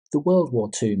The World War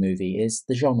II movie is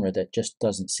the genre that just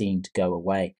doesn't seem to go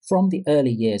away. From the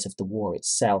early years of the war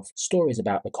itself, stories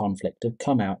about the conflict have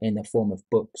come out in the form of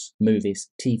books, movies,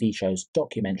 TV shows,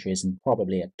 documentaries, and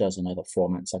probably a dozen other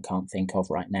formats I can't think of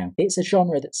right now. It's a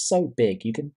genre that's so big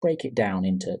you can break it down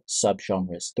into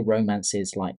subgenres. The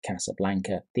romances like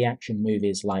Casablanca, the action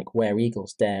movies like Where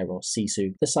Eagles Dare or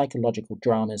Sisu, the psychological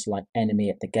dramas like Enemy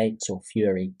at the Gates or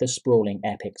Fury, the sprawling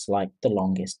epics like The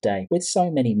Longest Day. With so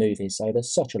many movies over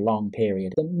such a long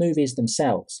period, the movies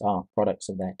themselves are products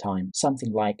of their time.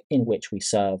 Something like In Which We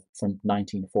Serve from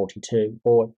 1942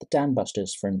 or The Dam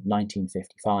Busters from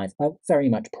 1955 are very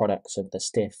much products of the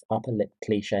stiff, upper-lip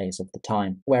cliches of the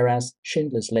time, whereas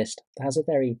Schindler's List has a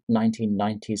very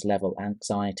 1990s level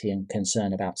anxiety and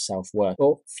concern about self-worth,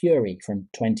 or Fury from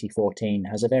 2014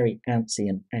 has a very antsy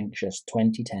and anxious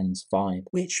 2010s vibe.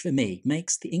 Which, for me,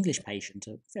 makes The English Patient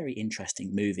a very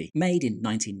interesting movie. Made in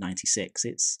 1996,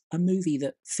 it's a movie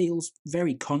that feels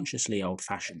very consciously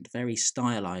old-fashioned, very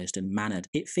stylized and mannered.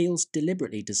 It feels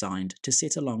deliberately designed to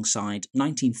sit alongside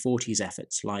 1940s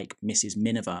efforts like Mrs.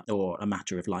 Miniver or A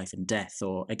Matter of Life and Death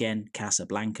or, again,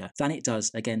 Casablanca, than it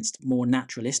does against more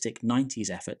naturalistic 90s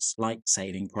efforts like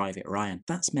Saving Private Ryan.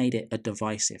 That's made it a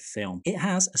divisive film. It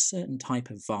has a certain type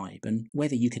of vibe, and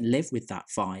whether you can live with that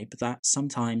vibe, that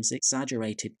sometimes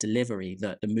exaggerated delivery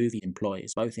that the movie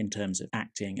employs, both in terms of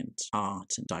acting and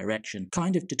art and direction,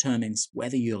 kind of determines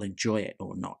whether you'll enjoy it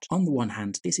or not. On the one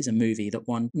hand, this is a movie that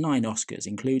won 9 Oscars,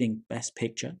 including Best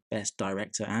Picture, Best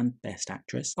Director, and Best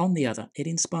Actress. On the other, it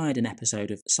inspired an episode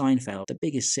of Seinfeld, the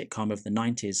biggest sitcom of the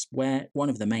 90s, where one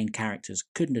of the main characters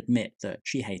couldn't admit that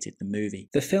she hated the movie.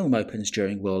 The film opens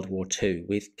during World War II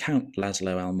with Count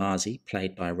Laszlo Almasy,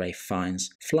 played by Ralph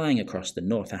Fiennes, flying across the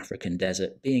North African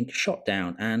desert, being shot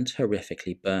down and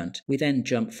horrifically burnt. We then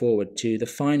jump forward to the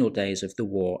final days of the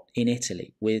war in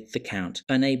Italy, with the Count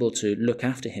unable to look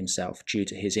after himself due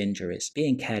to his injuries,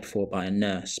 being cared for by a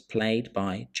nurse, played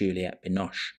by Juliette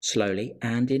Binoche. Slowly,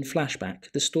 and in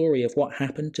flashback, the story of what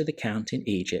happened to the Count in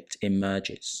Egypt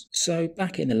emerges. So,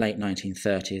 back in the late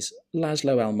 1930s,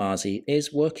 Laszlo Almasy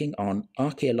is working on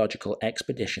archaeological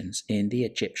expeditions in the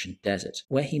Egyptian desert,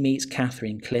 where he meets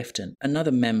Catherine Clifton,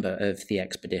 another member of the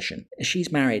expedition.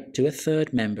 She's married to a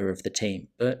third member of the team,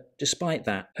 but despite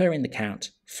that, her and the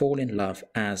Count fall in love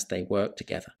as they work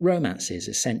together. Romances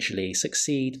essentially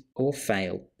succeed or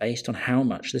fail based on how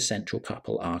much the central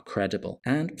couple are credible.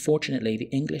 And fortunately, The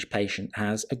English Patient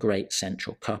has a great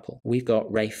central couple. We've got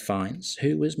Ralph Fiennes,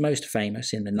 who was most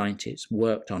famous in the 90s,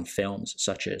 worked on films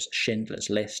such as Schindler's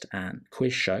List and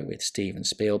Quiz Show with Steven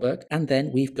Spielberg. And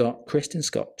then we've got Kristin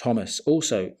Scott Thomas,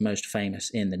 also most famous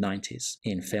in the 90s,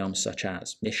 in films such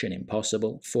as Mission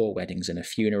Impossible, 4 Weddings and a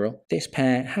Funeral. This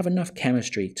pair have enough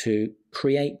chemistry to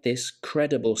create this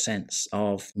credible sense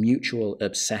of mutual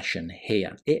obsession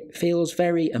here. It feels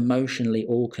very emotionally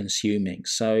all-consuming,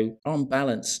 so on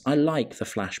balance, I like the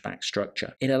flashback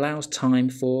structure. It allows time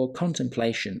for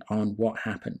contemplation on what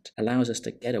happened, allows us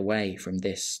to get away from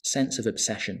this sense of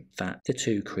obsession that the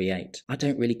two create. I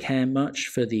don't really care much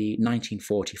for the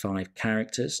 1945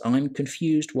 characters. I'm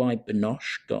confused why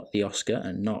Binoche got the Oscar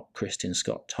and not Kristin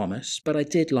Scott Thomas, but I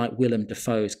did like Willem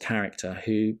Dafoe's character,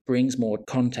 who brings more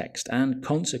context and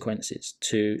consequences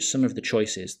to some of the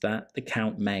choices that the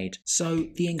Count made. So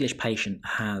The English Patient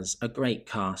has a great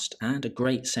cast and a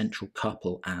great central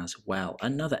couple as well.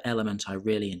 Another element I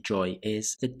really enjoy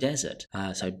is the desert.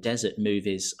 So desert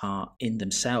movies are in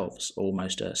themselves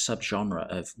almost a subgenre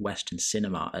of Western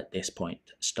cinema at this point.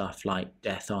 Stuff like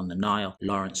Death on the Nile,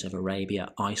 Lawrence of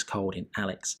Arabia, Ice Cold in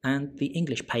Alex, and The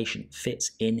English Patient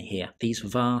fits in here. These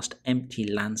vast empty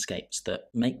landscapes that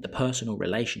make the personal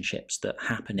relationships that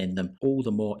happen in them all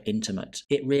the more intimate.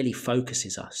 It really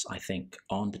focuses us, I think,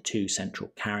 on the two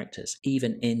central characters.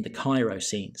 Even in the Cairo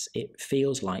scenes, it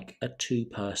feels like a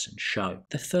two-person show.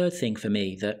 The third thing for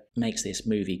me that makes this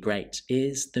movie great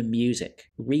is the music.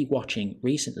 Rewatching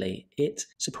recently, it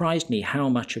surprised me how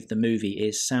much of the movie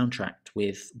is soundtracked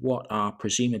with what are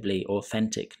presumably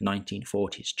authentic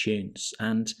 1940s tunes,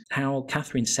 and how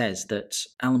Catherine says that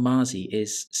Almasy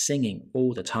is singing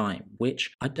all the time,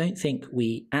 which I don't think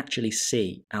we actually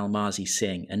see Almasy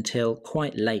sing until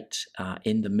quite late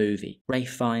in the movie. Ralph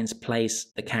Fiennes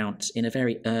plays the Count in a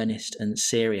very earnest and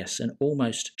serious and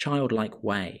almost childlike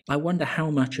way. I wonder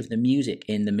how much of the music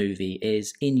in the movie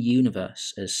is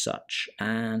in-universe as such,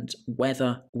 and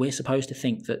whether we're supposed to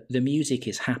think that the music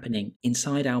is happening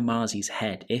inside Almasy's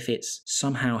head, if it's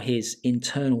somehow his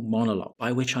internal monologue,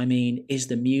 by which I mean, is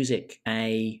the music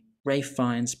a Ralph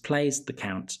Fiennes plays the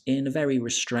Count in a very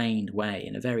restrained way,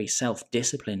 in a very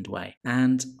self-disciplined way,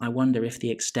 and I wonder if the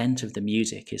extent of the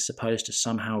music is supposed to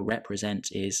somehow represent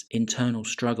his internal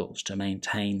struggles to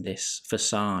maintain this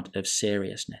facade of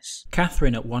seriousness.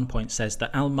 Catherine at one point says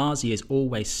that Almasy is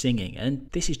always singing, and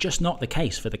this is just not the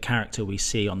case for the character we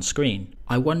see on screen.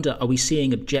 I wonder, are we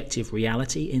seeing objective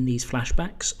reality in these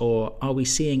flashbacks, or are we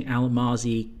seeing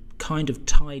Almasy kind of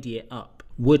tidy it up?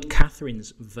 Would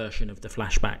Catherine's version of the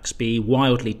flashbacks be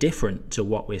wildly different to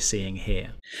what we're seeing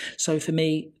here? So for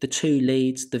me, the two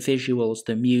leads, the visuals,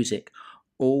 the music,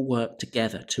 all work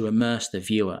together to immerse the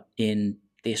viewer in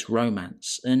this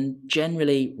romance. And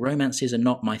generally, romances are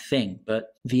not my thing, but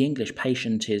The English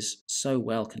Patient is so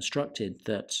well constructed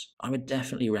that I would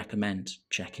definitely recommend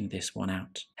checking this one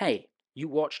out. Hey, you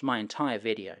watched my entire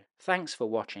video. Thanks for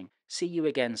watching. See you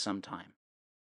again sometime.